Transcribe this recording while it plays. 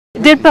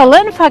Did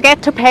Berlin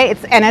forget to pay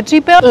its energy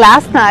bill?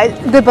 Last night,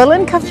 the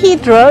Berlin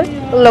Cathedral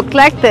looked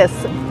like this.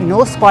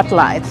 No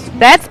spotlights.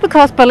 That's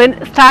because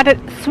Berlin started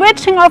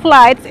switching off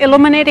lights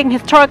illuminating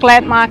historic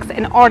landmarks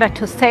in order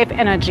to save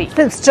energy.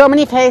 Since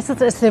Germany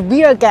faces a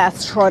severe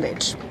gas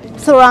shortage.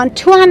 So around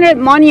 200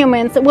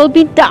 monuments will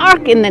be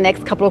dark in the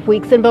next couple of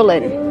weeks in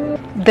Berlin.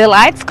 The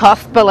lights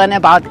cost Berlin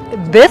about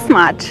this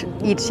much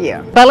each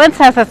year. Berlin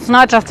says it's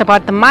not just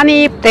about the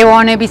money, they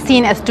want to be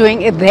seen as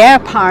doing their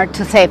part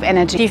to save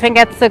energy. Do you think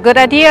that's a good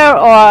idea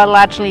or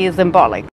largely symbolic?